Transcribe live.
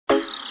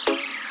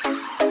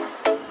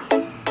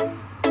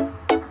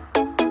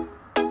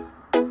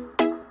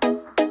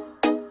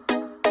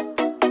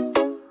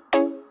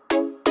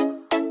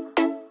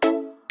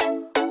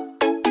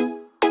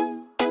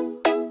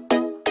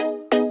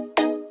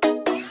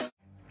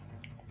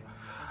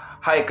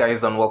Hi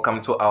guys, and welcome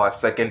to our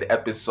second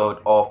episode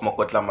of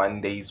MOKOTLA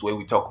Mondays, where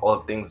we talk all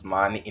things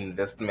money,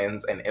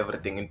 investments and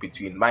everything in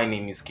between. My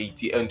name is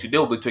Katie, and today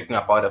we'll be talking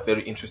about a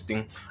very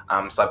interesting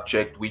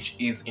subject, which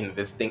is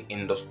investing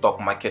in the stock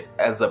market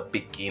as a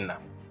beginner.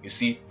 You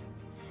see,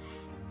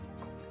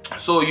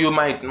 so you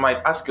might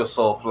ask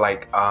yourself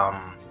like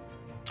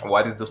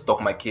what is the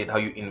stock market, how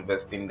you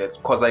invest in that?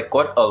 Because I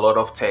got a lot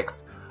of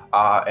text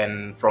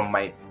and from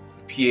my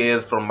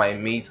peers, from my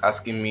mates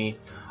asking me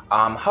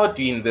how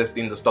do you invest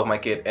in the stock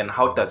market and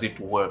how does it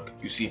work,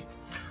 you see.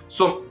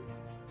 So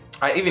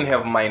I even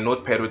have my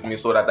notepad with me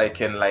so that I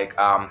can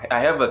I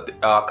have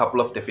a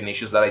couple of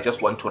definitions that I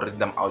just want to read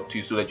them out to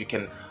you so that you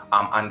can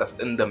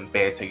understand them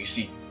better, you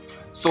see.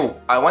 So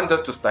I want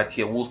us to start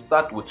here. We'll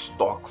start with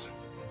stocks,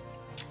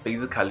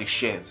 basically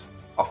shares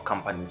of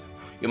companies.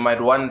 You might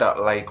wonder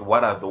like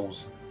what are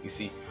those, you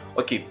see.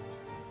 Okay,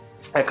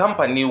 a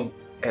company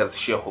has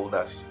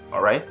shareholders,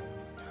 all right,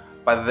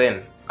 but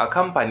then a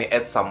company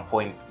at some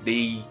point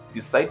they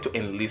decide to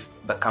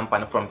enlist the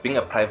company from being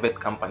a private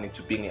company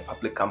to being a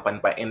public company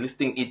by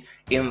enlisting it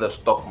in the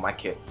stock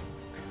market.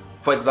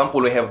 For example,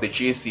 we have the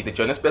JSE, the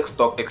Johannesburg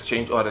Stock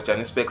Exchange, or the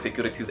Johannesburg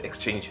Securities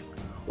Exchange.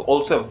 We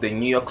also have the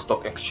New York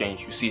Stock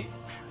Exchange. You see,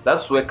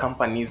 that's where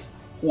companies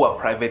who are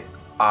private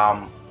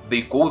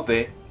they go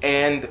there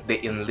and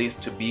they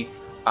enlist to be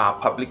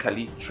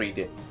publicly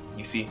traded,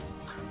 you see.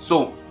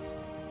 So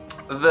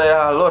there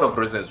are a lot of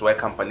reasons why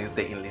companies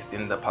they enlist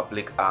in the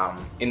public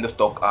in the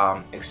stock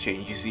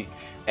exchange, you see.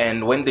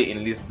 And when they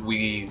enlist,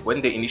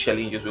 when they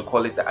initially enlist, we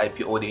call it the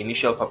IPO, the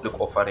initial public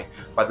offering.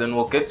 But then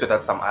we'll get to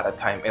that some other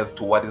time as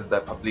to what is the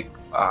public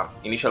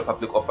initial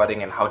public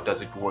offering and how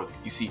does it work,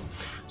 you see.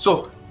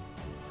 So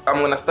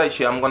I'm gonna start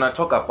here. I'm gonna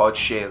talk about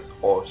shares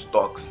or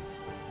stocks,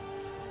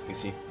 you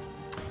see.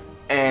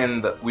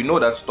 And we know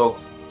that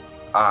stocks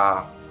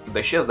are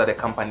the shares that a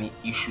company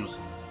issues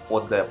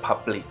for the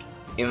public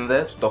in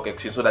the stock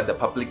exchange so that the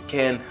public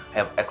can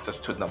have access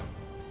to them.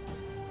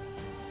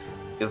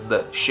 Is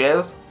the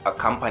shares a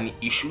company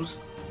issues,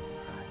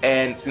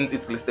 and since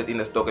it's listed in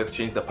the stock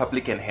exchange, the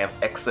public can have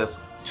access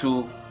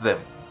to them.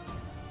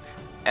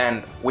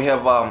 And we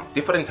have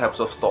different types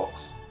of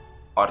stocks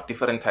or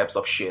different types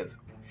of shares.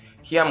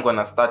 Here I'm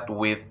gonna start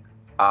with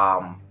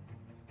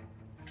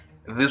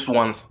these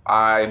ones.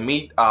 I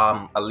made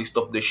a list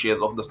of the shares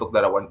of the stock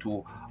that I want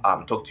to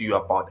talk to you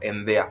about,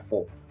 and there are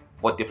four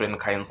different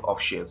kinds of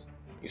shares,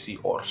 you see,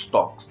 or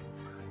stocks.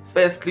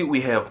 Firstly,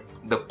 we have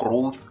the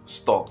growth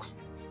stocks.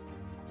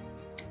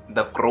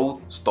 The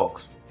growth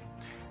stocks.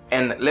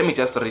 And let me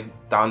just read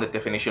down the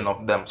definition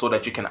of them so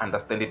that you can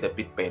understand it a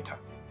bit better.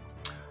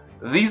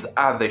 These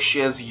are the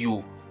shares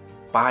you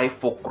buy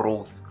for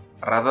growth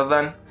rather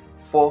than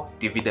for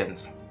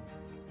dividends.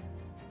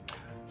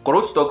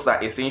 Growth stocks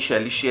are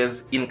essentially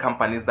shares in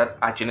companies that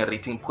are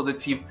generating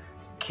positive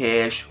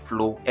cash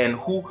flow and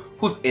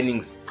whose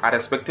earnings are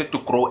expected to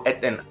grow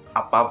at an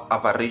above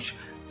average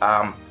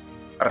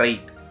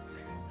rate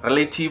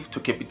relative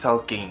to capital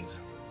gains,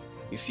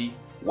 you see,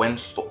 when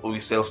we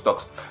sell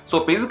stocks.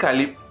 So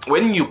basically,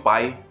 when you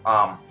buy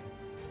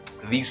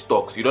these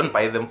stocks, you don't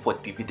buy them for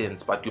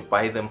dividends, but you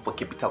buy them for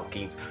capital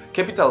gains.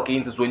 Capital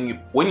gains is when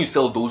you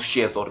sell those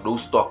shares or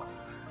those stock,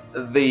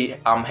 they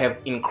have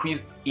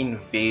increased in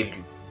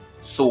value.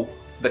 So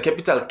the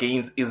capital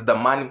gains is the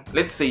money.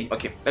 Let's say,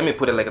 okay, let me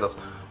put it like this.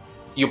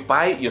 You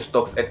buy your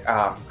stocks at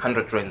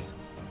 100 rands.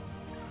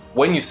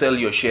 When you sell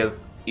your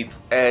shares,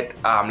 it's at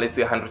let's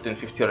say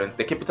 150 rands.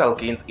 The capital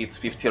gains, it's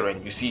 50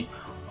 rand, you see,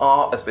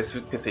 or a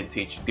specific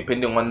percentage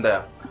depending on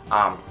the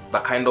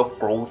kind of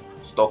growth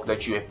stock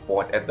that you have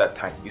bought at that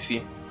time, you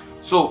see.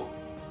 So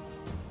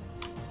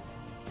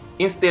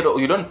instead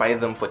you don't buy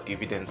them for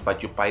dividends,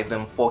 but you buy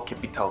them for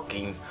capital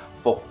gains,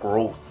 for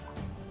growth.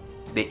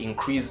 They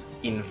increase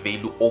in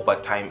value over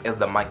time as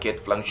the market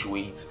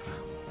fluctuates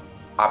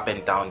up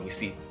and down, you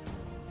see.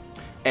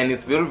 And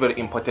it's very, very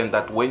important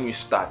that when you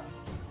start,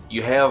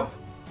 you have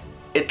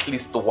at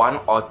least one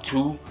or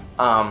two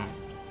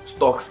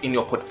stocks in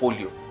your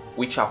portfolio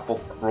which are for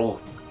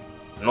growth,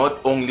 not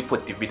only for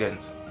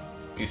dividends,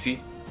 you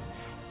see.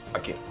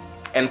 Okay,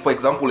 and for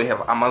example, we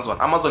have Amazon.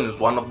 Amazon is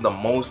one of the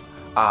most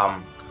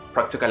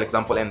practical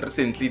example, and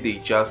recently they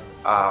just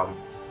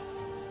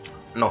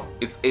no,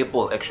 it's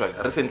Apple actually.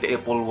 Recently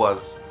Apple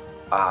was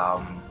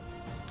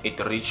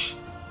it reached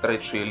 3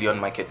 trillion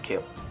market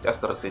cap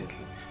just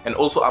recently, and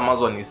also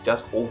Amazon is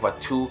just over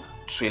 2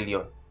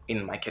 trillion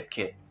in market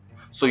cap.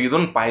 So you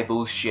don't buy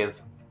those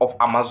shares of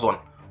Amazon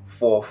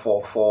for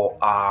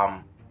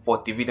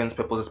dividends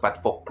purposes, but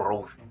for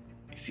growth,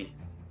 you see,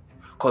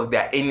 because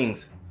their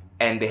earnings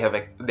and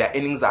their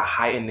earnings are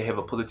high and they have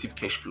a positive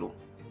cash flow,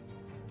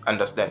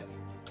 understand.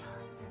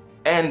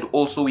 And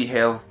also we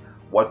have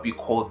what we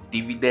call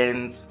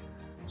dividends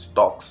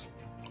stocks,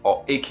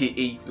 or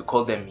aka we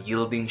call them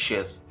yielding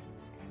shares.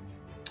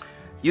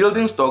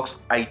 Yielding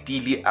stocks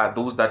ideally are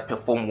those that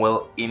perform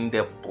well in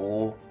the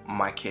bull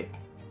market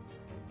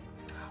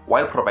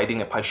while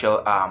providing a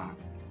partial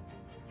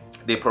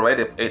they provide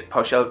a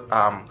partial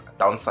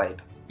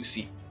downside, you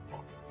see.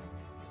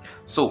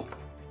 So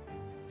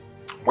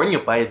When you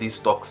buy these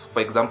stocks, for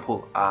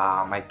example,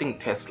 I think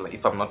Tesla,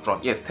 if I'm not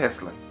wrong, yes,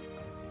 Tesla.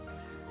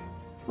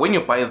 When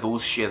you buy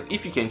those shares,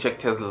 if you can check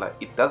Tesla,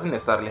 it doesn't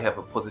necessarily have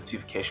a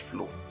positive cash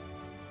flow,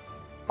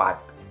 but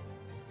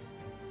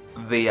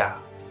their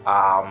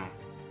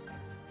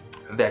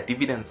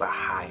dividends are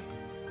high,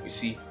 you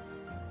see,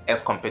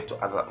 as compared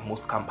to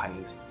most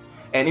companies.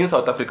 And in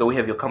South Africa, we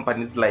have your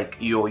companies like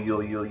your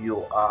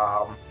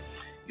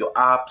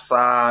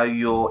ABSA,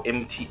 your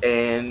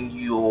MTN,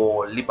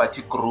 your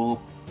Liberty Group,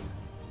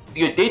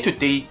 your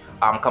day-to-day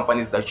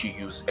companies that you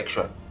use,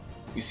 actually,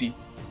 you see.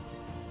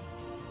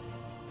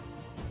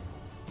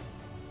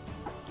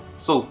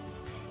 So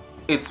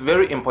it's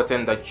very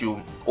important that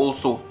you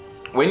also,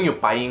 when you're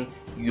buying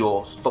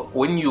your stock,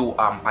 when you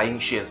are buying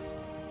shares,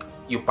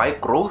 you buy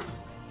growth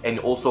and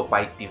you also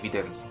buy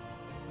dividends.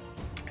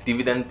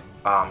 Dividend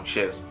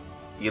shares,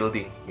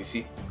 yielding, you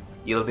see,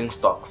 yielding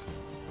stocks.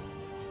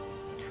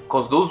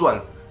 Because those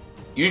ones,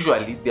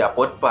 usually they are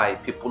bought by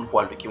people who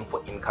are looking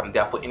for income. They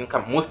are for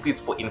income, mostly it's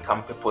for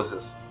income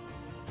purposes.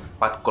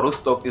 But growth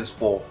stock is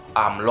for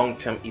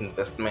long-term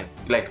investment.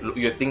 Like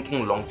you're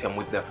thinking long-term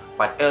with them.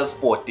 But as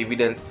for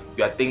dividends,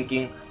 you are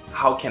thinking,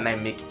 how can I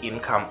make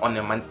income on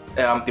a month,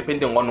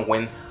 depending on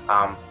when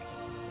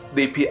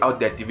they pay out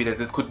their dividends.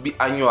 It could be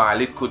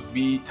annual, it could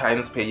be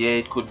times per year,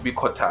 it could be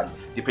quarterly,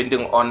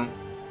 depending on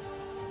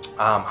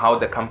how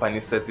the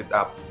company sets it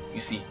up, you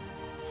see.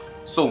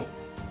 So,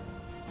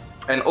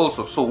 and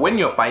also, so when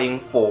you're buying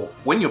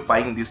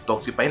these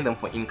stocks, you're buying them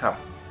for income.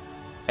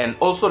 And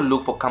also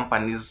look for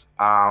companies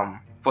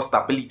for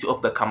stability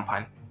of the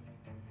company,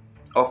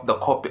 of the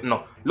core.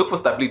 No, look for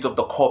stability of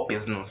the core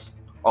business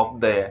of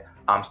the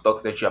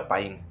stocks that you're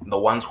buying. The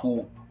ones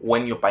who,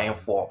 when you're buying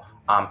for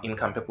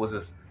income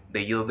purposes, the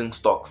yielding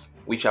stocks,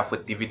 which are for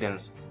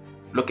dividends.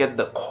 Look at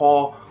the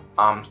core.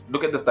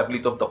 Look at the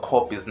stability of the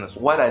core business.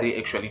 What are they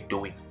actually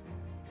doing?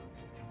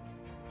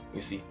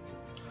 You see.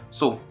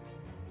 So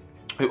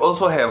we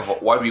also have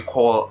what we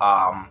call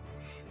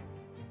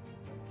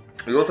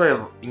we also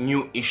have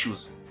new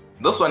issues.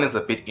 This one is a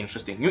bit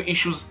interesting. New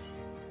issues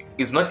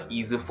is not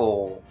easy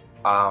for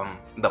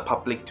the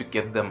public to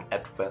get them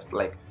at first,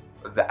 like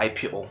the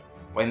IPO,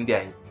 when they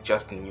are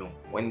just new,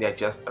 when they are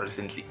just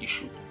recently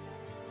issued,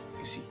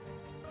 you see.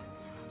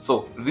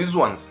 So these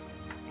ones,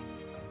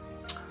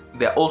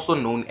 they're also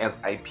known as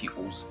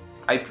IPOs.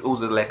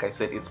 IPOs is, like I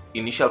said, it's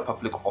initial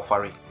public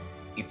offering.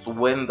 It's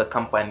when the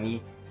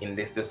company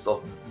invests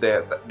itself,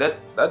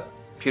 that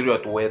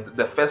period where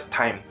the first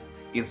time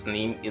its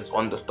name is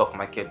on the stock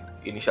market,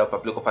 initial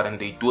public offering,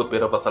 they do a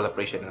bit of a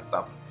celebration and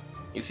stuff,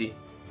 you see.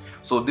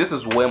 So this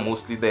is where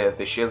mostly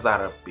the shares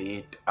are a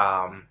bit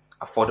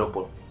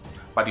affordable.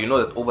 But you know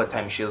that over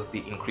time shares, they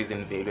increase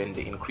in value and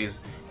they increase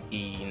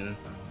in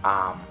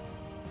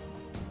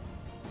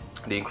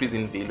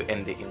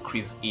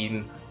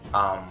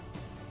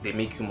they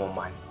make you more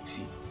money, you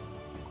see.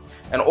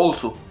 And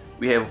also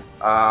we have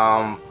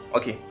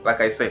okay,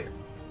 like I said,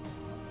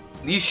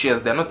 these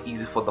shares, they're not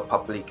easy for the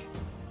public,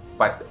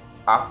 but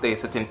after a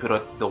certain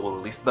period they will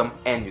list them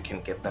and you can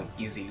get them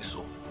easily.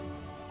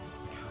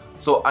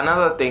 So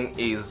another thing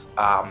is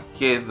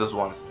here, these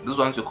ones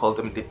you call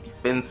them the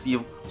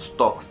defensive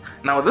stocks.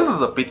 Now this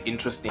is a bit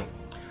interesting.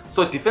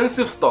 So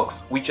defensive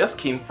stocks, we just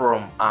came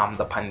from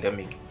the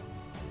pandemic.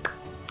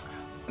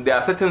 There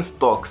are certain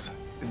stocks,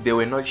 they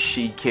were not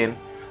shaken,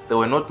 they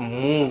were not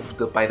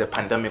moved by the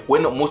pandemic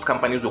when most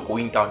companies were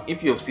going down.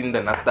 If you have seen the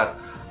Nasdaq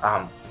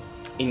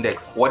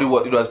index, what it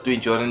was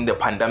doing during the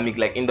pandemic,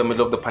 like in the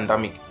middle of the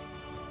pandemic,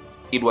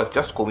 it was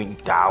just going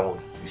down,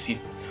 you see.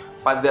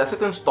 But there are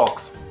certain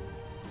stocks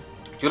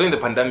during the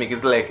pandemic,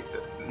 it's like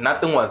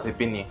nothing was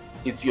happening.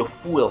 It's your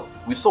fuel.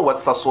 We saw what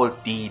Sasol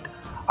did.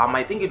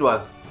 I think it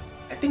was,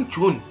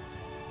 June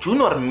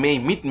or May,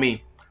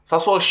 mid-May.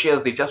 Sasol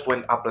shares, they just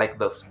went up like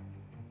this.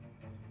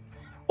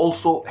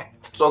 Also,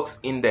 stocks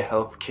in the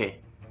healthcare,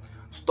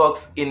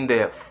 stocks in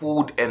the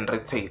food and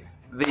retail,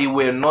 they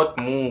were not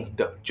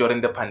moved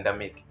during the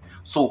pandemic.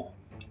 So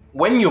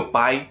when you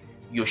buy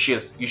your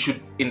shares, you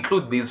should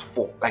include these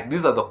four. Like,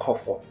 these are the core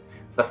four.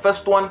 The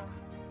first one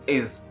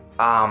is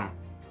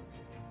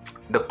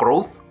the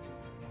growth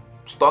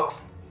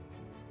stocks,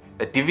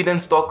 the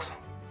dividend stocks,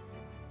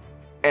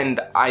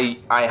 and I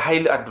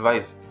highly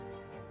advise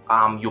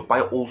you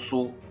buy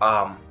also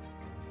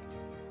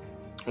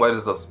what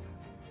is this,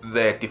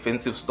 the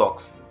defensive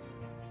stocks,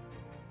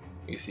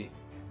 you see,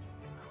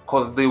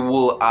 because they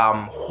will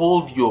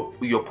hold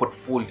your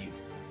portfolio.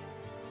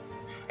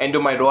 And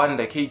you might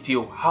wonder, hey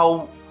Theo,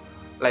 how,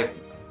 like,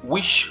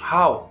 which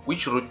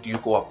route do you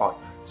go about?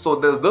 So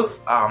there's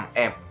this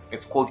app,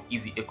 it's called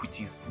Easy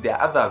Equities. There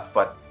are others,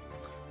 but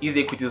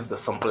Easy Equities is the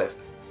simplest.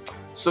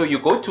 So you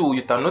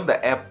download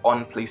the app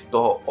on Play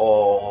Store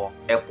or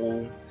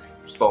Apple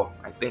Store,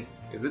 I think.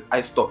 Is it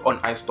iStore? On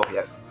iStore,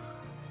 yes.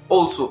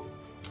 Also,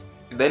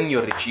 then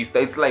you register.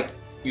 It's like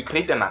you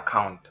create an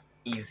account,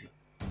 easy.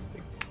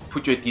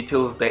 Put your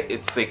details there.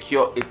 It's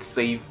secure, it's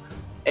safe,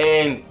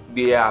 and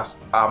their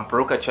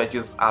broker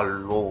charges are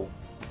low.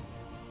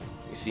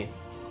 You see,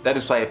 that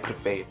is why I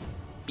prefer it.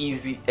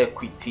 Easy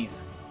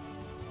Equities.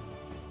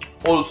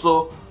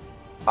 Also,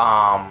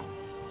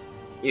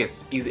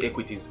 yes, easy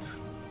equities.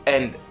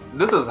 And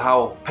this is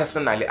how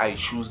personally I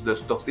choose the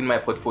stocks in my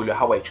portfolio,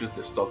 how I choose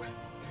the stocks.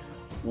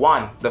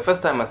 One, the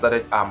first time I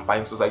started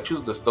buying stocks, I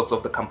choose the stocks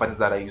of the companies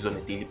that I use on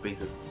a daily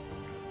basis.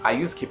 I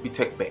use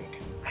Capitec Bank.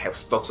 I have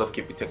stocks of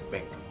Capitec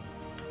Bank.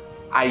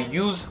 I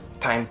use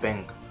Time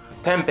Bank.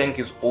 Time Bank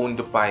is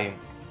owned by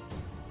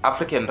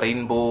African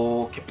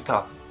Rainbow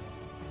Capital.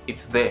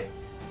 It's there.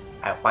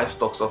 I buy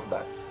stocks of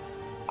that.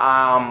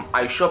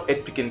 I shop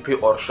at Pick n Pay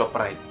or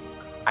ShopRite.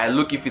 I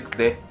look if it's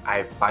there.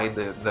 I buy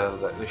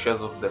the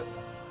shares of them.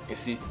 You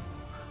see,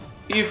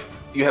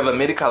 if you have a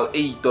medical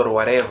aid or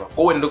whatever,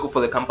 go and look for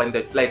the company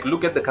that, like,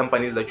 look at the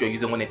companies that you're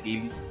using on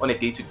a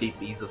day-to-day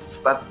basis.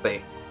 Start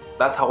there.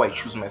 That's how I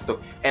choose my stock.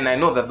 And I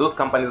know that those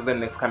companies in the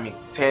next coming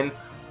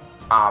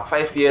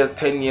 5 years,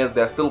 10 years,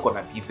 they're still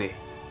gonna be there.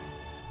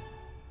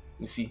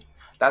 You see,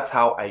 that's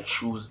how I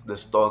choose the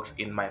stocks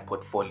in my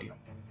portfolio.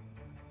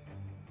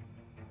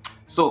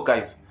 So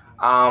guys,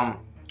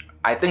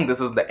 I think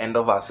this is the end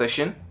of our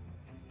session.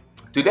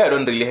 Today I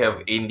don't really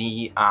have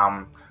any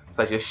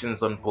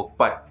suggestions on book,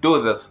 but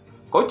do this.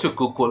 Go to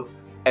Google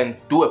and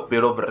do a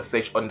bit of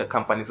research on the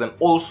companies. And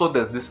also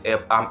there's this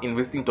app,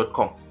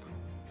 investing.com.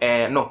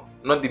 No,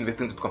 not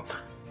investing.com.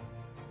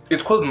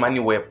 It's called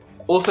MoneyWeb.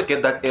 Also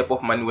get that app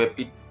of MoneyWeb.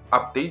 It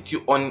updates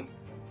you on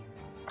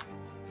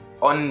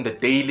the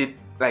daily,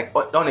 like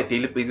on a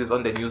daily basis,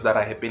 on the news that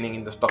are happening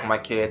in the stock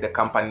market, the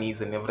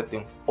companies and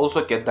everything.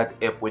 Also get that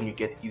app when you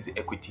get easy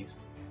equities.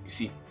 You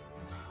see.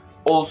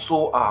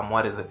 Also,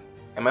 what is it?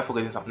 Am I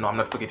forgetting something? No, I'm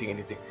not forgetting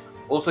anything.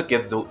 Also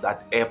get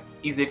that app,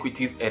 easy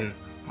equities and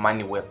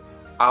MoneyWeb.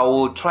 I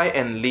will try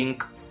and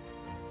link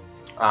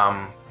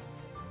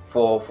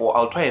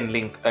I'll try and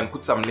link and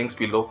put some links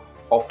below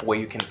of where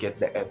you can get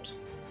the apps.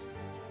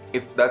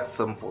 It's that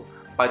simple,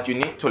 but you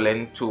need to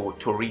learn to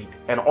read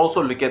and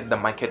also look at the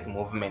market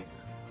movement.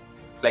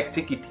 Like,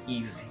 take it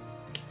easy.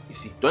 You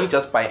see, don't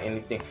just buy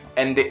anything.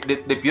 And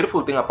the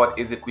beautiful thing about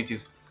easy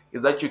equities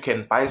is that you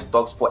can buy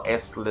stocks for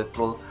as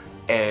little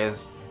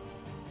as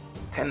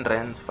 10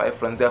 rands,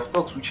 5 rands. There are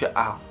stocks which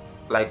are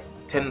like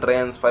 10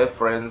 rands,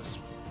 5 rands,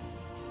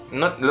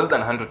 not less than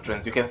 100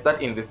 rands. You can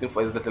start investing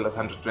for as little as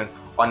 100 rands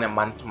on a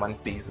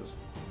month-to-month basis.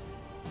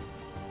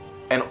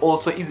 And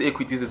also, easy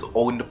equities is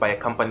owned by a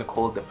company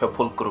called the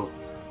Purple Group.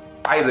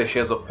 Buy the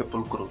shares of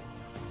Purple Group.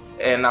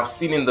 And I've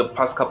seen in the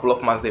past couple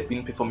of months they've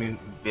been performing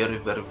very,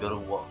 very, very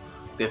well.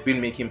 They've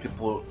been making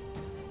people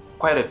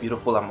quite a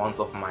beautiful amounts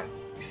of money,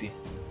 you see.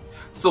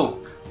 So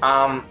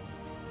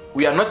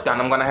we are not done.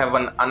 I'm gonna have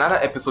another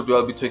episode where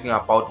I'll be talking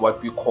about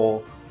what we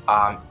call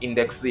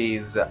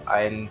indexes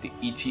and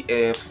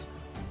ETFs.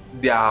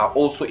 They are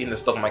also in the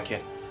stock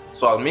market.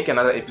 So I'll make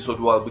another episode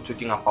where I'll be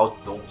talking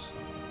about those,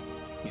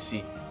 you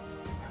see.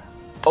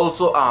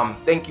 Also,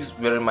 thank you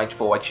very much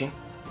for watching.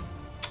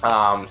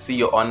 See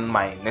you on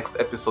my next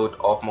episode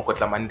of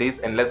MOKOTLA Mondays.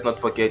 And let's not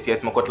forget,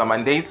 yet MOKOTLA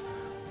Mondays,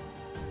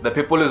 the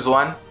people is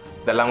one,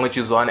 the language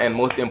is one, and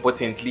most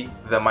importantly,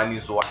 the money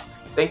is one.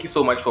 Thank you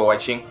so much for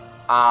watching.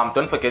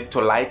 Don't forget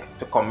to like,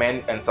 to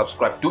comment, and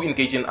subscribe. Do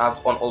engage in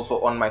us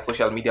also on my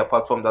social media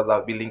platform that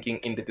I'll be linking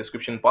in the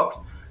description box.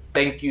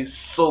 Thank you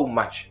so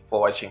much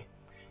for watching.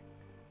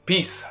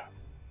 Peace.